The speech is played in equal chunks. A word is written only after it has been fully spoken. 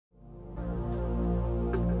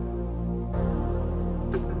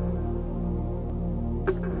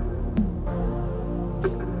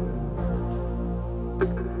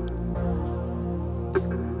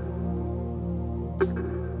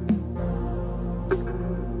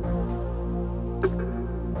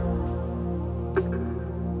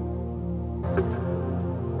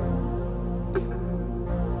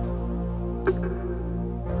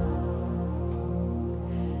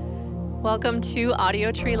welcome to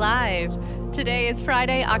Audiotree Live. Today is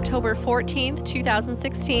Friday, October 14th,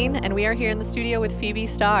 2016, and we are here in the studio with Phebe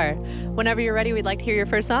Starr. Whenever you're ready, we'd like to hear your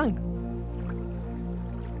first song.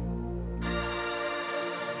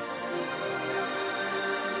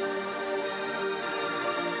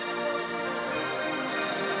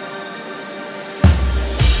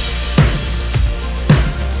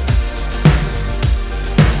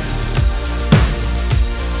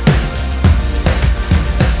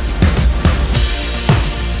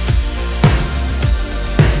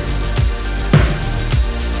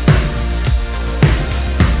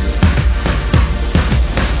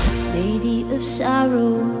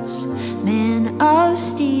 Sorrows, man of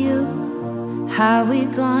steel, how we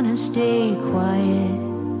gonna stay quiet?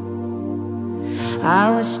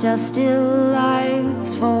 I watched our still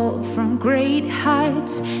lives fall from great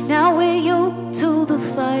heights. Now we're yoked to the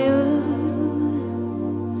fire.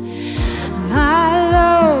 My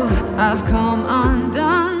love, I've come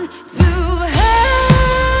undone.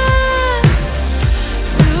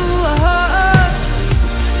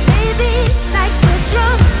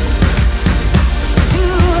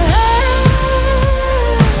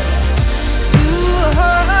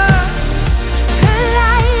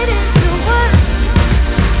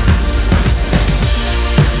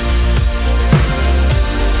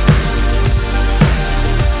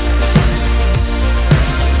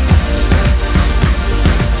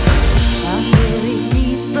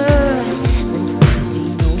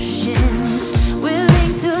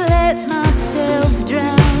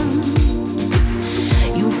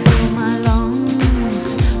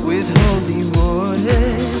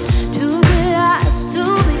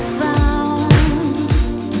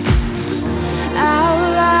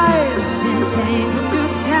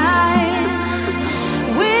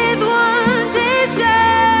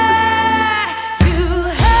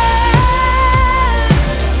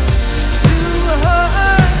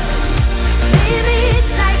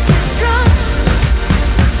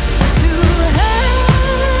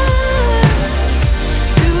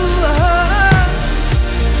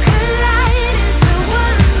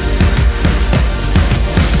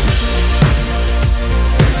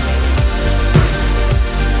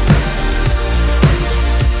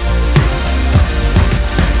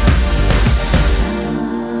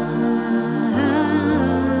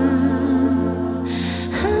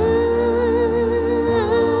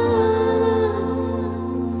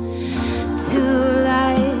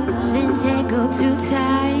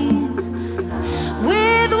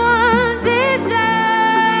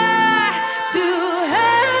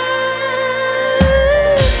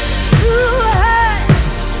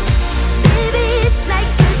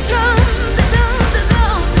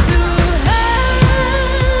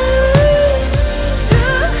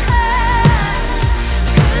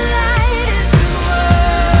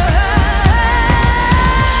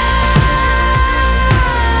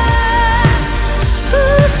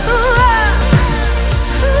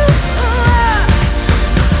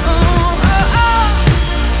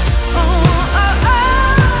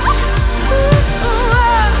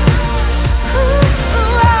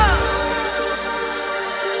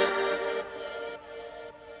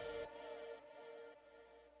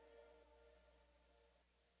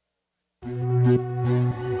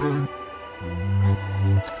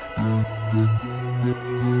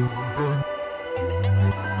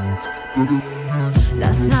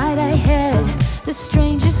 Last night I had the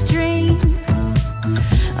strangest dream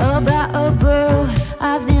about a girl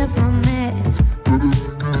I've never met.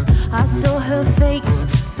 I saw her face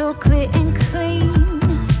so clear and clean,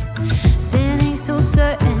 standing so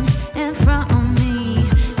certain in front of me.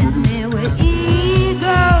 And there were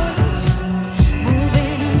eagles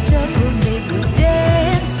moving in circles, they were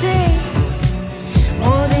dancing.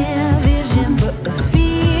 More than a vision, but a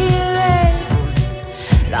feeling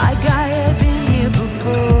like I had been here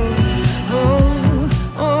before. Oh,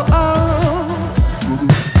 oh, oh.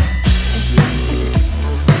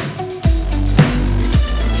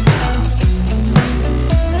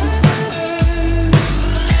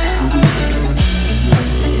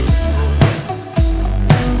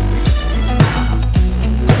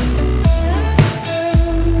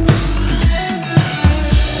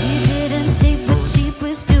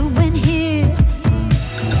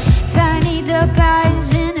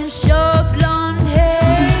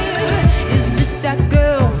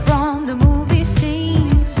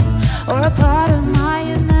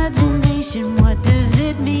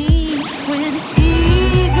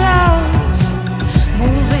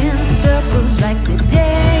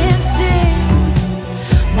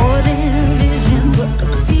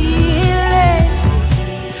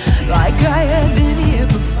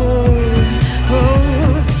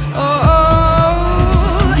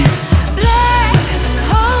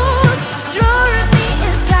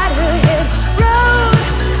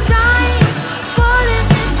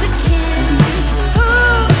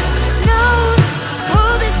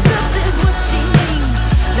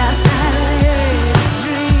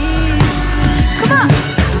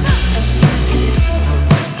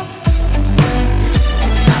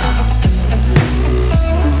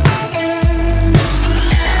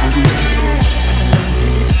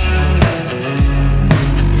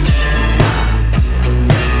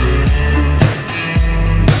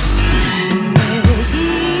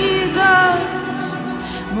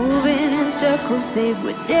 music,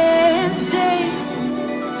 we're dancing.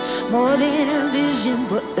 More than a vision,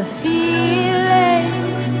 but a feeling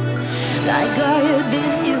like I have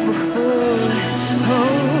been here before.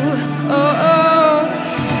 Oh, oh, oh.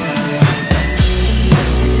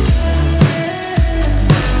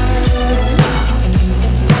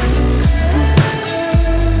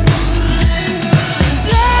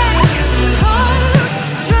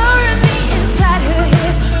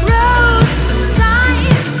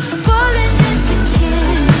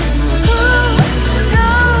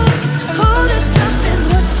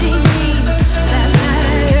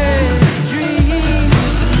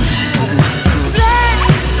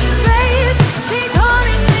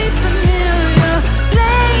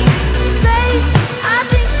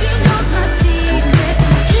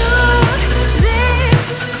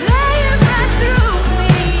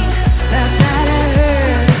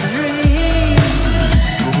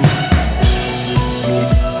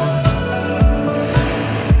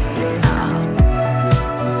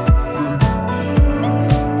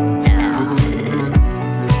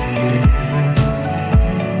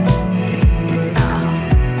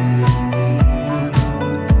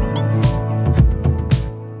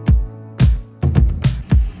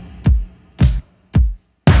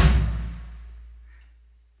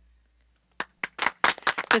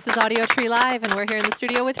 This is Audiotree Live, and we're here in the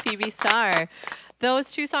studio with Phebe Starr.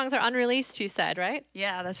 Those two songs are unreleased, you said, right?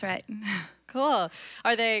 Yeah, that's right. Cool.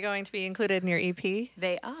 Are they going to be included in your EP?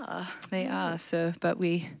 They are. They are. So, but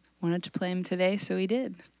we wanted to play them today, so we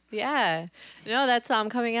did. Yeah. No, that's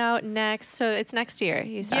coming out next. So it's next year,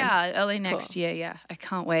 you said? Yeah, early next year. Yeah, I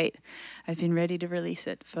can't wait. I've been ready to release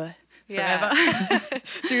it for forever. Yeah.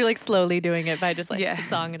 So you're like slowly doing it by just like a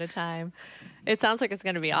song at a time. It sounds like it's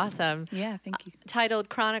going to be awesome. Yeah, thank you. Titled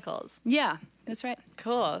Chronicles. Yeah, that's right.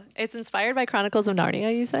 Cool. It's inspired by Chronicles of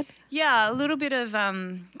Narnia, you said? Yeah, a little bit of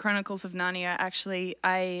Chronicles of Narnia. Actually,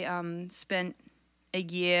 I spent a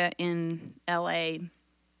year in LA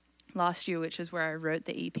last year, which is where I wrote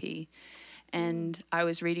the EP. And I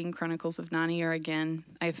was reading Chronicles of Narnia again.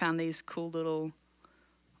 I found these cool little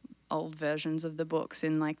old versions of the books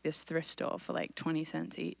in like this thrift store for like 20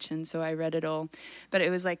 cents each, and so I read it all. But it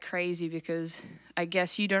was like crazy because I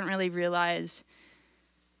guess you don't really realize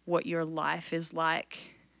what your life is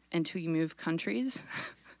like until you move countries.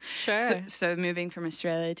 Sure. So moving from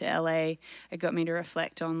Australia to LA, it got me to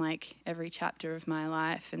reflect on like every chapter of my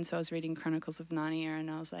life. And so I was reading Chronicles of Narnia, and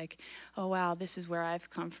I was like, oh wow, this is where I've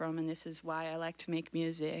come from, and this is why I like to make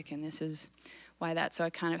music, and this is why that. So I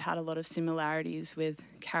kind of had a lot of similarities with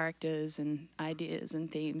characters and ideas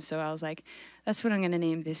and themes. So I was like, that's what I'm going to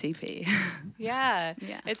name this EP. Yeah.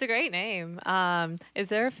 It's a great name. Is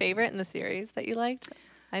there a favorite in the series that you liked?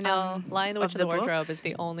 I know Lion, the Witch, and the Wardrobe is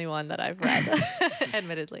the only one that I've read,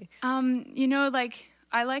 admittedly. You know, like,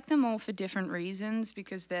 I like them all for different reasons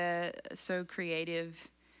because they're so creative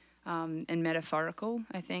and metaphorical,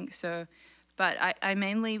 I think. So, but I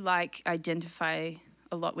mainly identify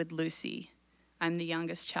a lot with Lucy. I'm the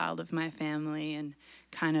youngest child of my family and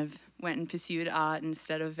kind of went and pursued art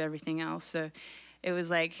instead of everything else. So it was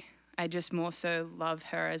like I just more so love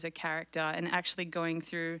her as a character. And actually going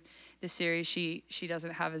through the series, she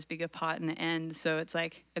doesn't have as big a part in the end, so it's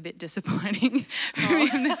like a bit disappointing.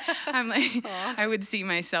 I'm like, I would see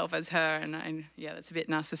myself as her, and that's a bit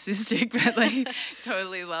narcissistic, but like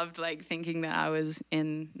totally loved like thinking that I was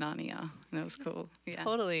in Narnia. That was cool. Yeah,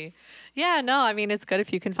 totally. Yeah, no, I mean it's good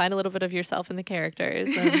if you can find a little bit of yourself in the characters,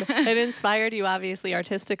 and it inspired you obviously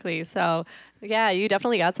artistically. So yeah, you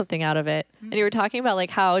definitely got something out of it. And you were talking about like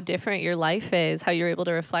how different your life is, how you're able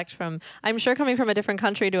to reflect from, I'm sure coming from a different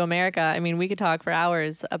country to America, I mean, we could talk for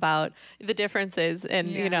hours about the differences and,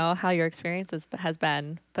 you know, how your experience has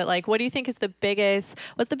been. But like, what do you think is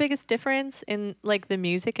what's the biggest difference in like the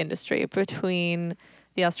music industry between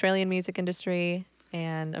the Australian music industry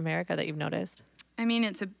and America that you've noticed? I mean,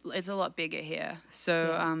 it's a lot bigger here.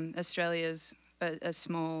 So Australia's a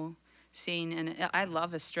small scene, and I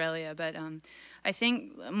love Australia, but I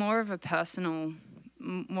think more of a personal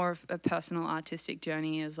artistic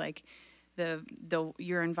journey is like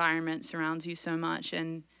your environment surrounds you so much.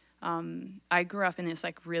 And I grew up in this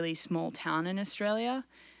like really small town in Australia,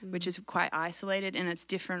 which is quite isolated, and it's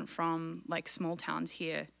different from like small towns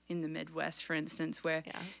here in the Midwest, for instance, where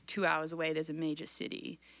 2 hours away there's a major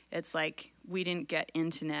city. It's like we didn't get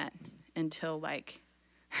internet until like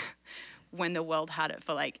when the world had it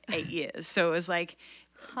for like 8 years. So it was like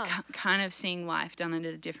kind of seeing life done in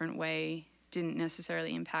a different way didn't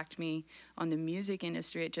necessarily impact me on the music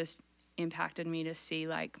industry. It just impacted me to see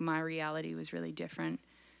like my reality was really different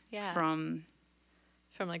from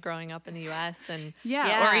from like growing up in the US and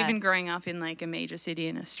or even growing up in like a major city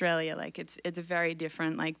in Australia. Like it's a very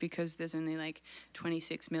different, like, because there's only like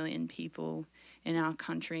 26 million people in our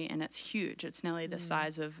country, and it's huge. It's nearly the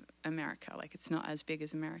size of America. Like it's not as big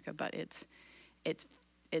as America, but it's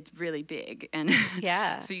really big. And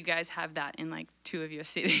so you guys have that in like 2 of your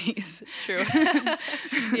cities. True.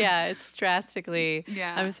 Yeah, it's drastically,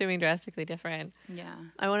 I'm assuming drastically different. Yeah.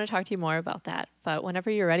 I want to talk to you more about that, but whenever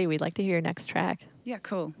you're ready, we'd like to hear your next track. Yeah,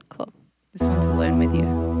 cool. Cool. This one's Alone With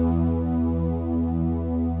You.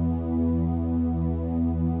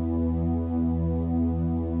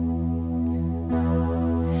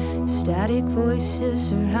 Static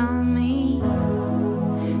voices around me,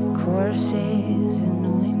 choruses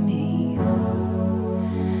annoying me.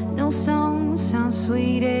 No song sounds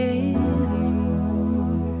sweet anymore.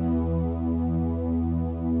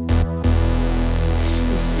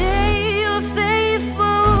 They say you're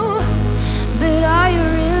faithful, but are you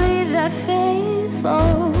really that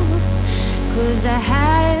faithful? 'Cause I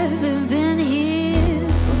haven't been here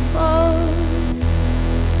before.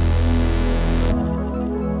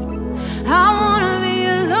 I wanna be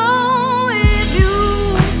alone with you,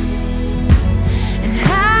 and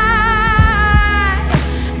I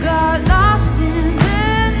got lost in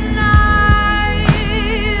the night,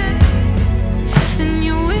 and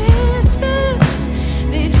your whispers,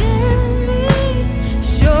 they gently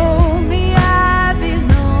show me I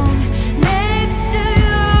belong next to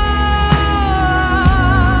you.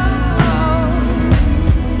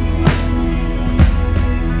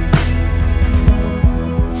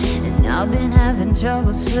 And I've been having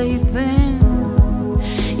trouble sleeping.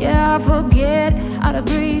 Yeah, I forget how to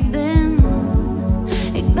breathe in.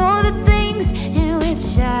 Ignore the things in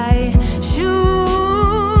which I should.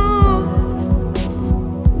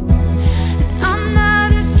 And I'm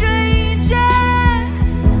not a stranger,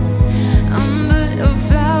 I'm but a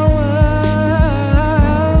flower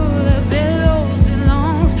that billows and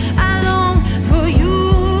longs. I long for you.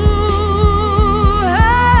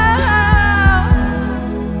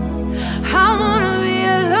 I wanna be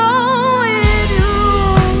alone with you,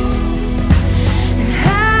 and I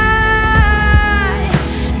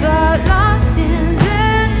got lost in the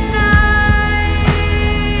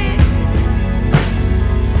night.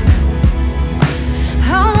 I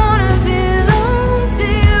wanna belong to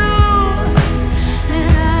you,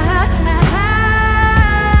 and I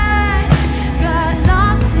got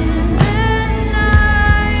lost in the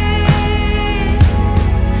night.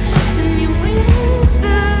 And your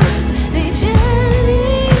whispers, they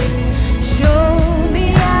gently show me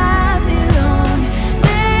I belong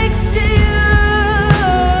next to you.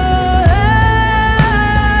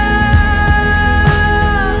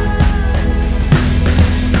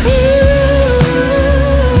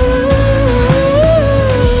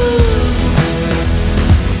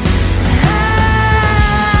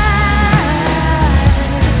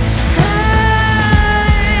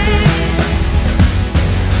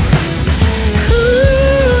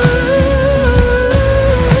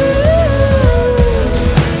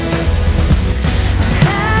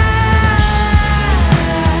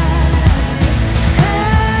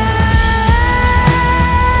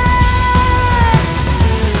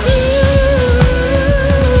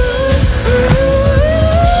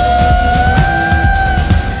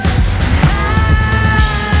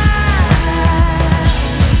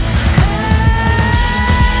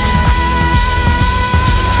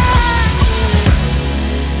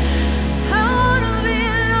 I wanna be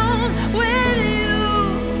alone with you,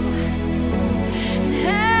 and I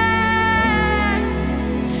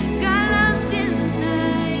got lost in the night.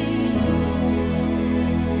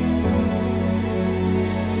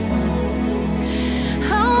 I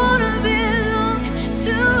wanna belong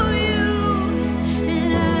to you,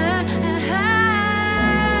 and I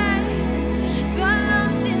got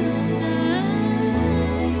lost in the night.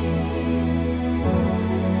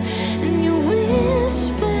 And your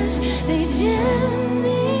whispers, they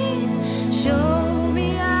gently show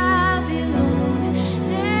me I belong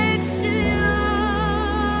next to you.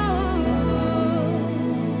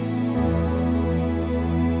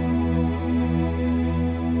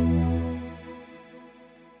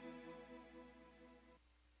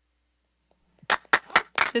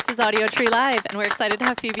 This is Audiotree Live, and we're excited to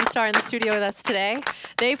have Phebe Starr in the studio with us today.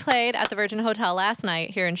 They played at the Virgin Hotel last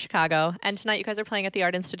night here in Chicago, and tonight you guys are playing at the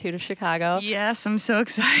Art Institute of Chicago. Yes, I'm so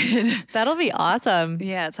excited. That'll be awesome.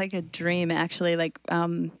 Yeah, it's like a dream, actually. Like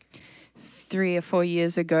 3 or 4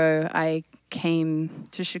 years ago, I came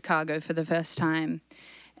to Chicago for the first time,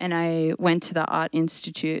 and I went to the Art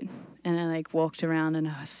Institute, and I like walked around and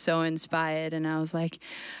I was so inspired, and I was like,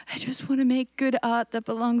 I just want to make good art that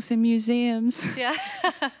belongs in museums. Yeah.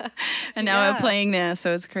 And now we're playing there,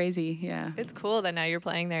 so it's crazy. Yeah. It's cool that now you're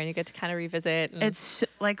playing there and you get to kind of revisit. And It's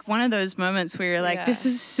like one of those moments where you're like, this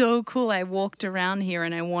is so cool. I walked around here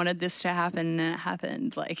and I wanted this to happen, and it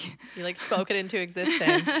happened. Like, you like spoke it into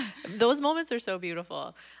existence. Those moments are so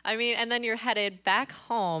beautiful. I mean, and then you're headed back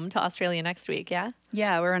home to Australia next week, yeah?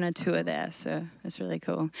 yeah, we're on a tour there, so it's really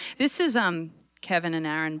cool. This is Kevin and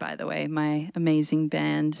Aaron, by the way, my amazing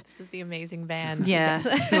band. This is the amazing band. Yeah,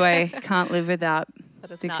 who I can't live without.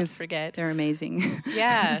 Let us because not forget. they're amazing.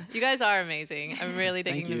 Yeah, you guys are amazing. I'm really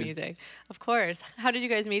digging Thank the you. music. Of course. How did you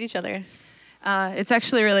guys meet each other? It's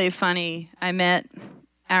actually really funny. I met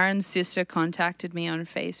Aaron's sister contacted me on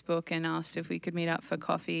Facebook and asked if we could meet up for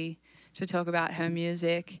coffee to talk about her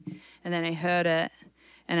music. And then I heard it,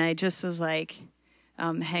 and I just was like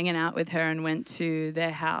hanging out with her and went to their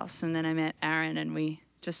house. And then I met Aaron, and we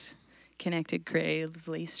just connected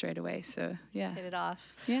creatively straight away. So yeah. Hit it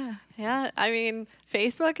off. Yeah. Yeah, I mean,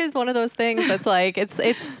 Facebook is one of those things that's like, it's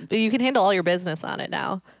you can handle all your business on it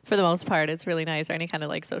now. For the most part, it's really nice, or any kind of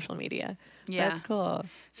like social media. Yeah. That's cool.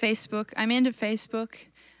 Facebook. I'm into Facebook.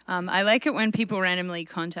 I like it when people randomly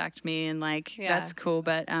contact me, and like, that's cool.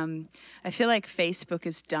 But I feel like Facebook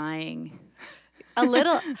is dying. A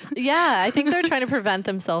little, yeah. I think they're trying to prevent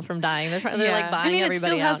themselves from dying. They're like buying I mean, it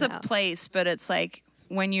everybody still has out a now. place, but it's like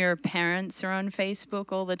when your parents are on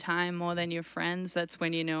Facebook all the time more than your friends, that's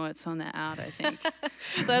when you know it's on the out, I think.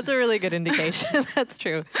 That's a really good indication. That's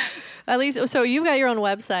true. At least, so you've got your own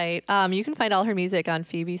website. You can find all her music on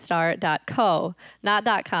phebestarr.co,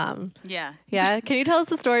 not .com. Yeah. Yeah. Can you tell us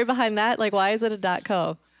the story behind that? Like, why is it a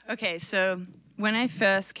 .co? Okay, so when I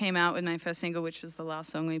first came out with my first single, which was the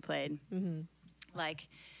last song we played, like,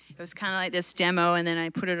 it was kind of like this demo, and then I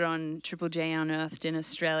put it on Triple J Unearthed in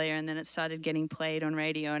Australia, and then it started getting played on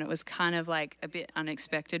radio, and it was kind of like a bit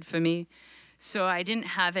unexpected for me. So I didn't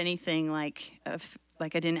have anything like I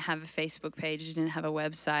didn't have a Facebook page, I didn't have a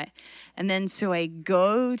website. And then so I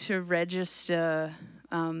go to register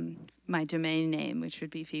my domain name, which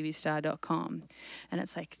would be phebestarr.com. And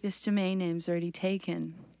it's like, this domain name's already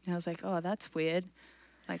taken. And I was like, oh, that's weird.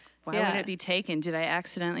 Like, why would it be taken? Did I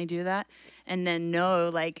accidentally do that? And then no,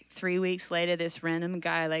 like 3 weeks later, this random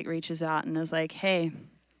guy like reaches out and is like, hey,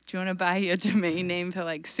 do you want to buy your domain name for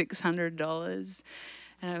like $600?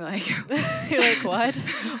 And I'm like, You're like, what?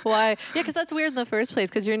 Why? Yeah, because that's weird in the first place,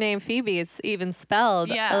 because your name Phoebe is even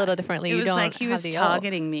spelled a little differently. It was you don't like he was have the O.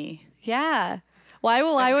 targeting me. Yeah.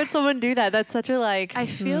 Why would someone do that? That's such a like... I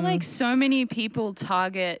feel like so many people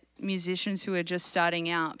target musicians who are just starting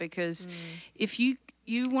out, because if you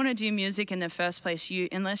want to do music in the first place,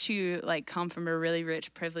 unless you like come from a really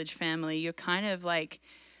rich, privileged family, you're kind of like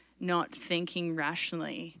not thinking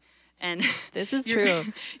rationally. And this is true.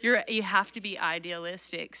 You have to be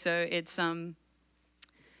idealistic. So it's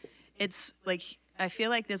like, I feel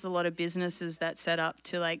like there's a lot of businesses that set up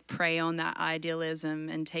to like prey on that idealism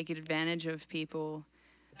and take advantage of people.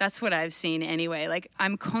 That's what I've seen anyway. Like,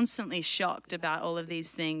 I'm constantly shocked about all of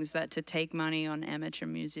these things that to take money on amateur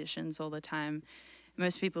musicians all the time,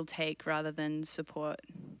 most people take rather than support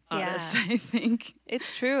artists, I think.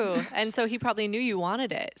 It's true. And so he probably knew you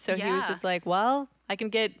wanted it. So he was just like, well, I can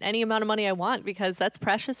get any amount of money I want because that's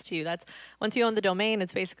precious to you. That's once you own the domain,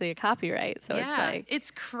 it's basically a copyright. So it's like,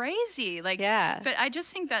 it's crazy. Like, but I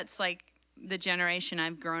just think that's like the generation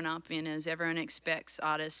I've grown up in, is everyone expects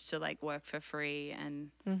artists to like work for free and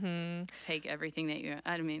take everything that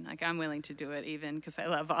I mean, like, I'm willing to do it even because I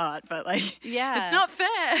love art, but like, it's not fair.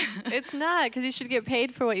 It's not, because you should get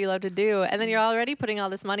paid for what you love to do. And then you're already putting all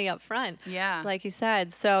this money up front. Yeah. Like you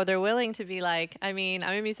said. So they're willing to be like, I mean,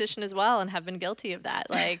 I'm a musician as well and have been guilty of that.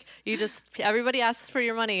 Like, everybody asks for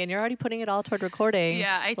your money and you're already putting it all toward recording.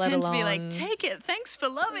 Yeah, I tend to be like, take it, thanks for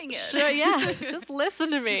loving it. Sure, yeah. Just listen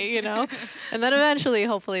to me, you know? And then eventually,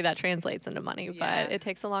 hopefully, that translates into money. But it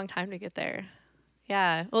takes a long time to get there.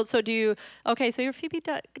 Yeah. Well, so so your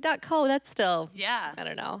Phoebe.co, that's still, I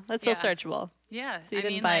don't know. That's still searchable. Yeah. So you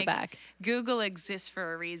didn't buy it back. Google exists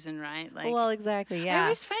for a reason, right? Like, well, exactly, yeah. I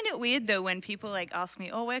always find it weird, though, when people like ask me,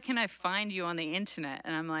 oh, where can I find you on the internet?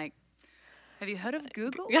 And I'm like, have you heard of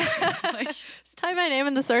Google? Like, just type my name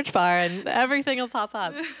in the search bar and everything will pop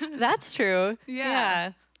up. That's true.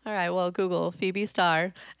 Yeah. All right, well, Google Phebe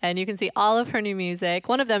Starr, and you can see all of her new music,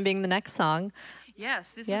 one of them being the next song.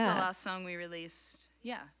 Yes, this is the last song we released.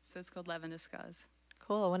 Yeah, so it's called Lavender Scars.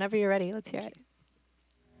 Cool. Whenever you're ready, let's hear it.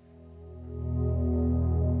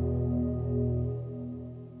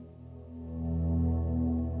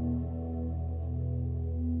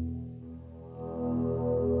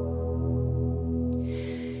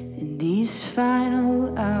 And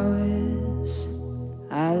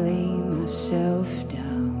myself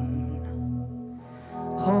down,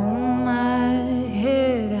 hold my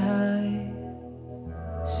head high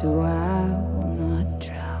so I will not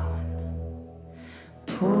drown.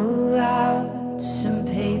 Pull out some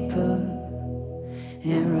paper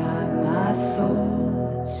and write my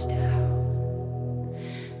thoughts down,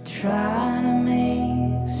 trying to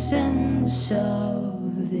make sense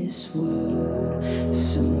of this world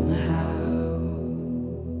somehow.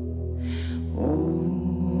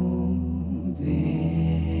 Oh,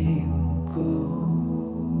 there you go.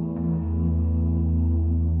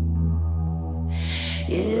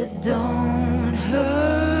 It don't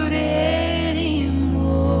hurt anymore.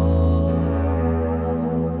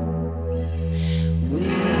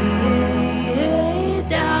 Way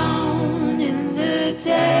down in the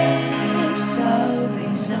depths of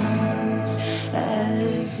his arms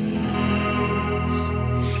as he hears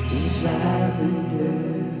these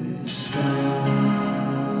lavender scars.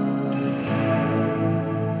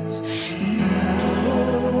 No,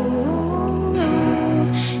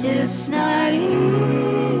 it's not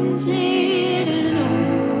easy to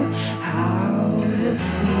know how to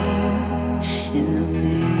feel in the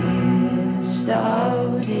midst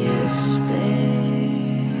of despair.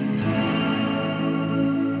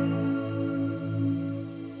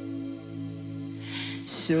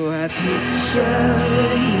 So I picture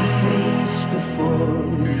your face before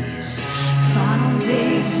these final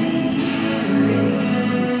days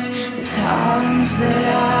erase the times that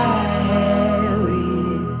I had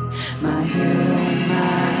with my hero,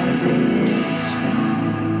 my best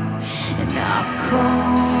friend, and I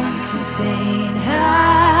can't contain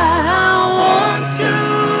how I want to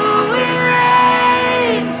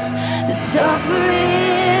erase the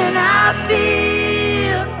suffering I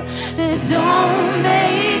feel that don't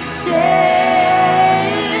make sense.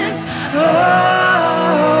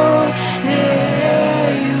 Oh,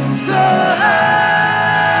 there you go.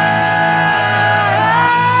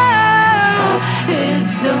 It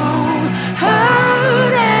don't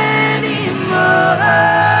hurt anymore.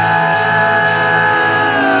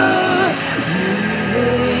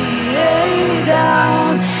 Lay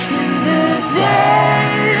down in the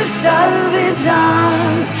depths of his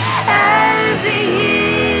arms as he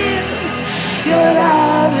hears your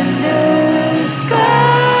lavender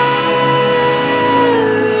scars.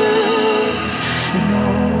 No,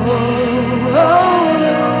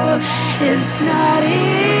 it's not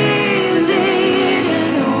easy to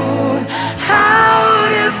know how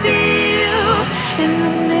to feel in the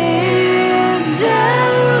midst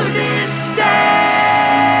of despair.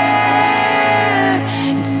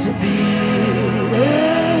 It's a bittersweet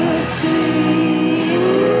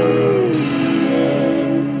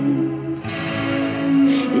end.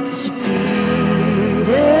 It's a bittersweet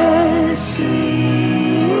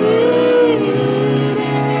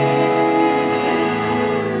end.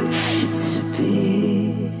 It's a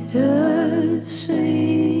bittersweet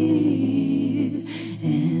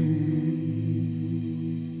end.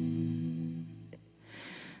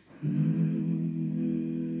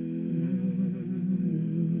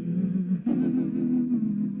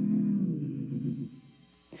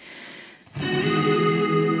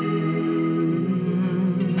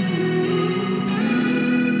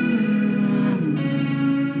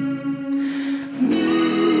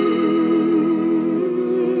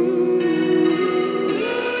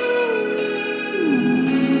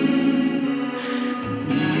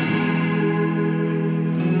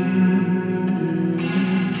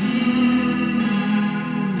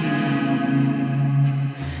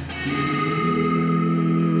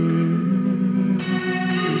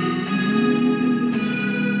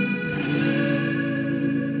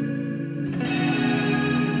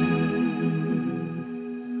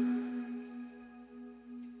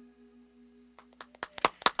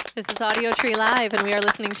 This is Audiotree Live, and we are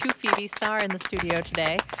listening to Phebe Starr in the studio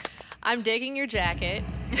today. I'm digging your jacket.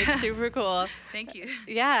 It's super cool. Thank you.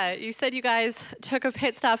 Yeah, you said you guys took a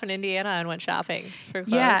pit stop in Indiana and went shopping for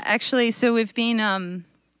clothes. Yeah, actually, so we've been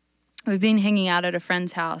hanging out at a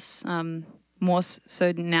friend's house, more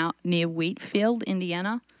so now near Wheatfield,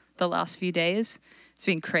 Indiana, the last few days. It's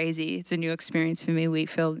been crazy. It's a new experience for me,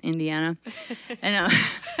 Wheatfield, Indiana. And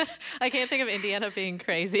I can't think of Indiana being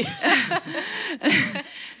crazy.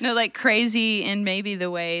 no, like crazy in maybe the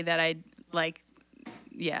way that I like.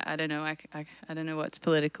 Yeah, I don't know. I don't know what's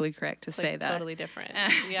politically correct to say like that. Totally different.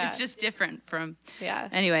 Yeah, it's just different from. Yeah.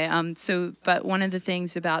 Anyway, but one of the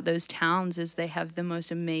things about those towns is they have the most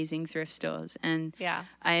amazing thrift stores, and yeah,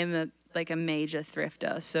 I am a major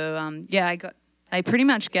thrifter. So I pretty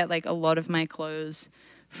much get like a lot of my clothes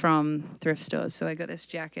from thrift stores. So I got this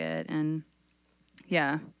jacket, and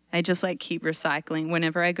yeah, I just like keep recycling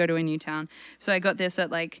whenever I go to a new town. So I got this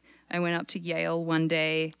at like, I went up to Yale one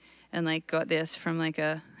day and like got this from like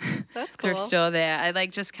a That's cool. thrift store there. I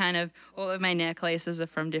like just kind of, all of my necklaces are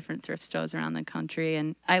from different thrift stores around the country.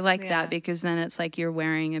 And I like that because then it's like you're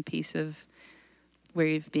wearing a piece of where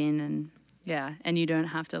you've been, and and you don't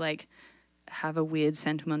have to like have a weird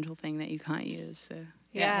sentimental thing that you can't use. So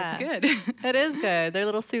yeah, it's good. It is good. They're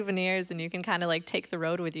little souvenirs, and you can kind of like take the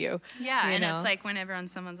road with you. Yeah, and it's like whenever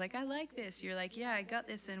someone's like, I like this, you're like, yeah, I got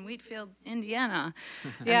this in Wheatfield, Indiana.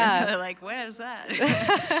 Yeah. They're like, where's that?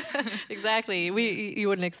 Exactly. You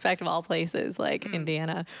wouldn't expect of all places like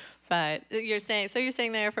Indiana. But you're staying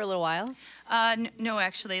there for a little while? No,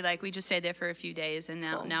 actually, like we just stayed there for a few days, and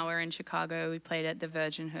now we're in Chicago. We played at the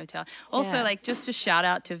Virgin Hotel. Also, like just a shout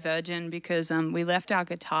out to Virgin, because we left our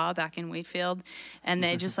guitar back in Wheatfield, and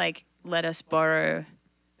they just like let us borrow.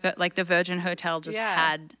 Like the Virgin Hotel just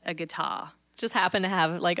had a guitar. Just happened to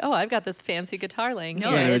have like, oh, I've got this fancy guitar laying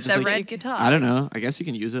here. No, it's the like, red guitar. I don't know. I guess you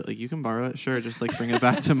can use it. Like you can borrow it. Sure, just like bring it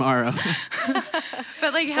back tomorrow.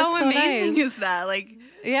 But like, how That's so amazing nice. is that? Like,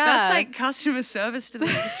 Yeah. that's like customer service to the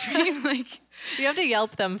extreme. Like, You have to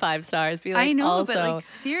Yelp them 5 stars. Be like, I know, also, but like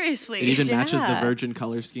seriously, It even matches the Yeah. Virgin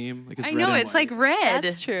color scheme. Like it's I red know and it's white. like red.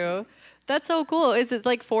 that's true. That's so cool. Is it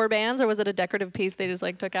like 4 bands, or was it a decorative piece they just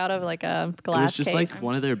like took out of like a It glass was just case? like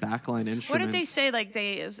one of their backline instruments. What did they say? Like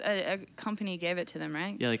a company gave it to them,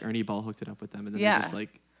 right? Yeah, like Ernie Ball hooked it up with them, and then Yeah. they just like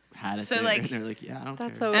had it So, there, like, and they're like, yeah, I don't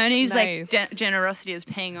That's care. so And he's nice. like, generosity is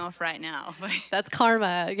paying off right now. Like, That's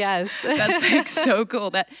karma. Yes. that's like so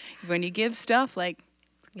cool. That when you give stuff, like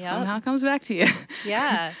Yep. somehow it comes back to you.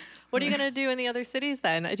 Yeah. What are you gonna do in the other cities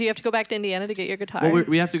then? Do you have to go back to Indiana to get your guitar? Well,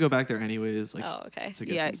 we have to go back there anyways. Like, Oh, okay. to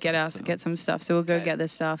get Yeah, some stuff, so. get some stuff. So we'll go get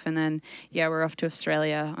this stuff, and then we're off to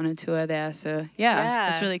Australia on a tour there. So yeah,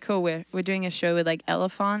 it's Yeah. really cool. We're doing a show with like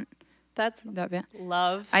Elephant. That's That band.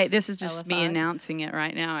 love. This is just me Elephant. announcing it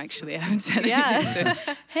right now. Actually, I haven't said Yeah. anything.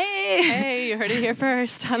 So, hey. Hey, you heard it here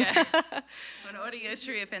first. On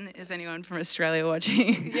Audiotree, if is anyone from Australia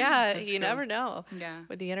watching? Yeah, That's you cool. never know Yeah.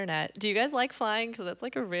 with the internet. Do you guys like flying? Because that's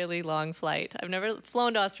like a really long flight. I've never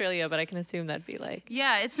flown to Australia, but I can assume that'd be like.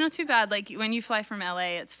 Yeah, it's not too bad. Like when you fly from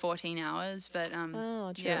LA, it's 14 hours. But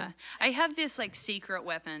Oh, true. yeah, I have this like secret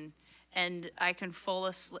weapon, and I can fall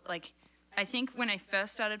asleep. Like I think when I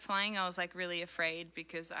first started flying, I was like really afraid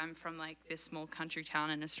because I'm from like this small country town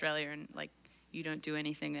in Australia, and like you don't do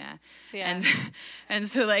anything there. Yeah. And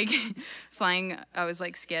so like flying, I was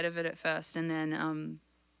like scared of it at first, and then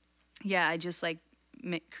I just like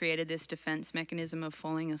created this defense mechanism of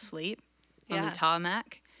falling asleep on Yeah. the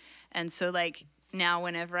tarmac. And so like now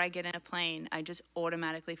whenever I get in a plane, I just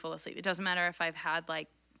automatically fall asleep. It doesn't matter if I've had like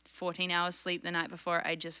 14 hours sleep the night before,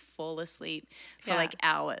 I just fall asleep for Yeah. like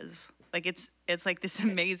hours. Like it's like this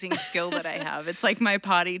amazing skill that I have. It's like my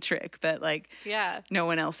party trick, but like Yeah. no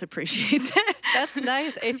one else appreciates it. That's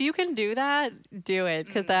nice. If you can do that, do it,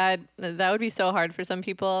 because that would be so hard for some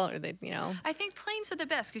people, or they, I think planes are the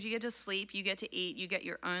best because you get to sleep, you get to eat, you get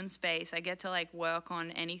your own space. I get to like work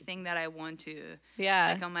on anything that I want to.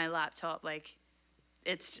 Yeah. Like on my laptop, like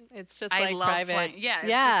it's just I like love private. flying. Yeah, it's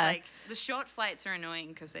just like the short flights are annoying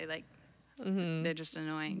because they like they're just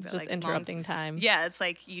annoying. But just like interrupting time. Yeah, it's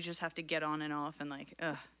like you just have to get on and off and like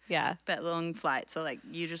ugh. Yeah. But long flights are like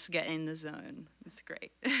you just get in the zone. It's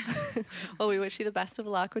great. Well, we wish you the best of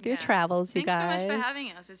luck with your Yeah. travels, you Thanks guys. so much for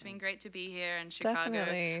having us. It's been great to be here in Chicago,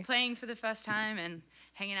 Definitely. playing for the first time and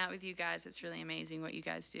hanging out with you guys. It's really amazing what you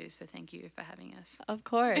guys do. So thank you for having us. Of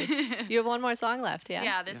course. You have one more song left, yeah?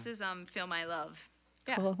 Yeah, this is Feel My Love.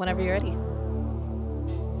 Yeah. Cool. Whenever you're ready.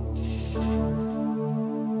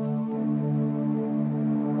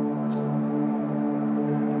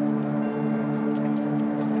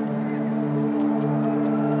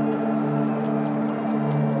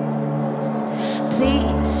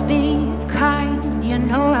 Please be kind. You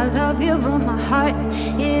know I love you, but my heart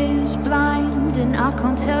is blind, and I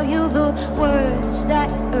can't tell you the words that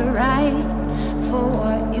are right for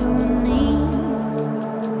what you need.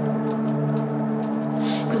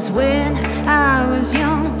 'Cause when I was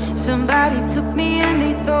young, somebody took me and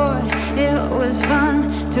they thought it was fun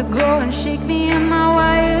to go and shake me, and my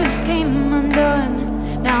wires came undone.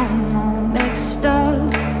 Now I'm all mixed up.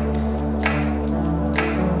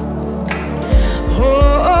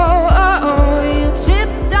 You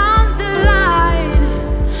tripped down the line.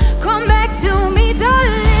 Come back to me,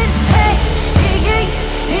 darling. Hey, yeah,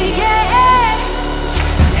 yeah, yeah.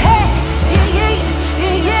 Hey, yeah,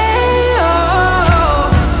 yeah, yeah. Oh,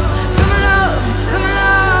 feel my love, feel my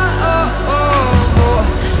love. Oh, oh, oh.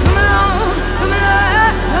 Feel my love, feel my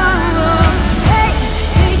love. Hey,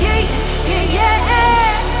 yeah, yeah, yeah.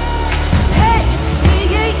 Hey,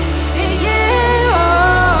 yeah,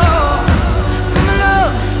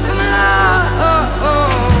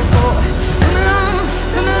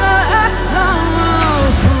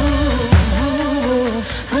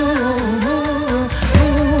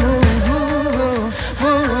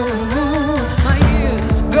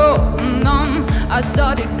 I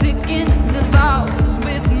started clicking the vowels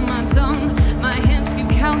with my tongue. My hands keep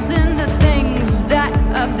counting the things that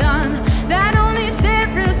I've done that only tear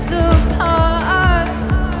us apart.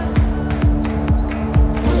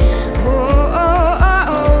 Oh, oh,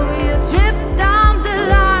 oh, oh, you tripped down the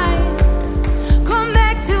line. Come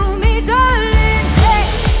back to me, darling. Hey,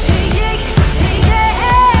 hey, hey, hey, yeah.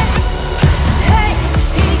 Hey,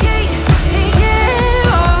 hey, hey, hey,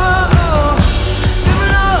 yeah. Oh, oh. Feel my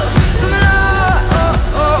love, feel my love.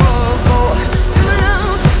 Oh, oh, oh. Feel my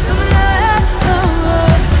love, feel my love. Oh,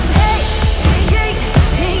 oh. Hey, hey, hey,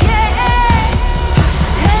 hey, yeah.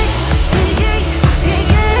 Hey, hey, hey, hey,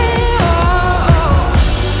 yeah. Oh, oh.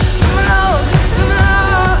 Feel my love, feel my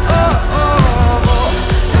love. Oh, oh, oh.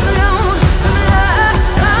 Feel my love, feel my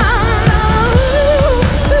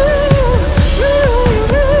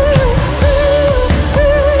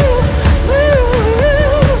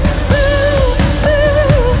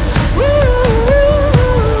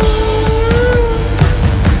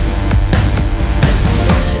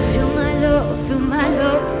Feel my love, feel my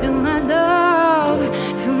love, feel my love,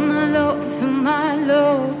 feel my love, feel my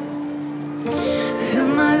love. Feel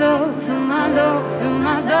my love, feel my love, feel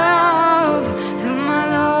my love, feel my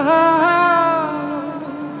love.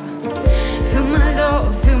 Feel my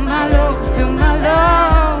love, feel my love, feel my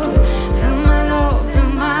love, feel my love, feel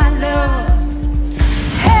my love.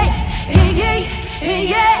 Hey, hey, hey, hey,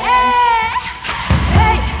 yeah.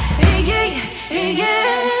 Hey, hey, hey, hey,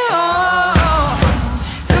 yeah. Oh,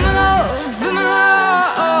 feel my love, feel my love.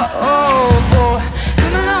 Oh, oh, oh.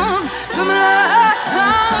 Feel my love, feel my love.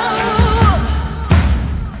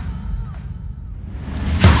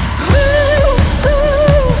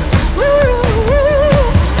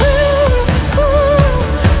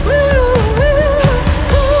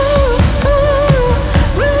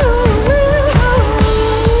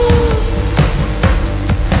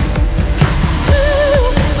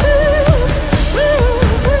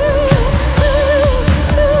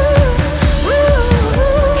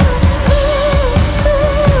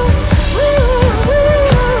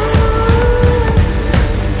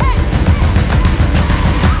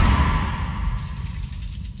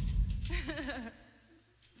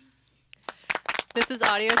 This is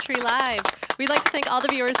Audiotree Live. We'd like to thank all the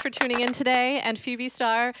viewers for tuning in today, and Phebe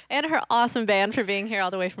Starr and her awesome band for being here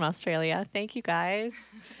all the way from Australia. Thank you, guys.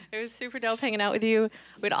 It was super dope hanging out with you.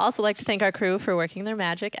 We'd also like to thank our crew for working their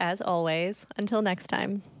magic, as always. Until next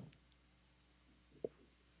time.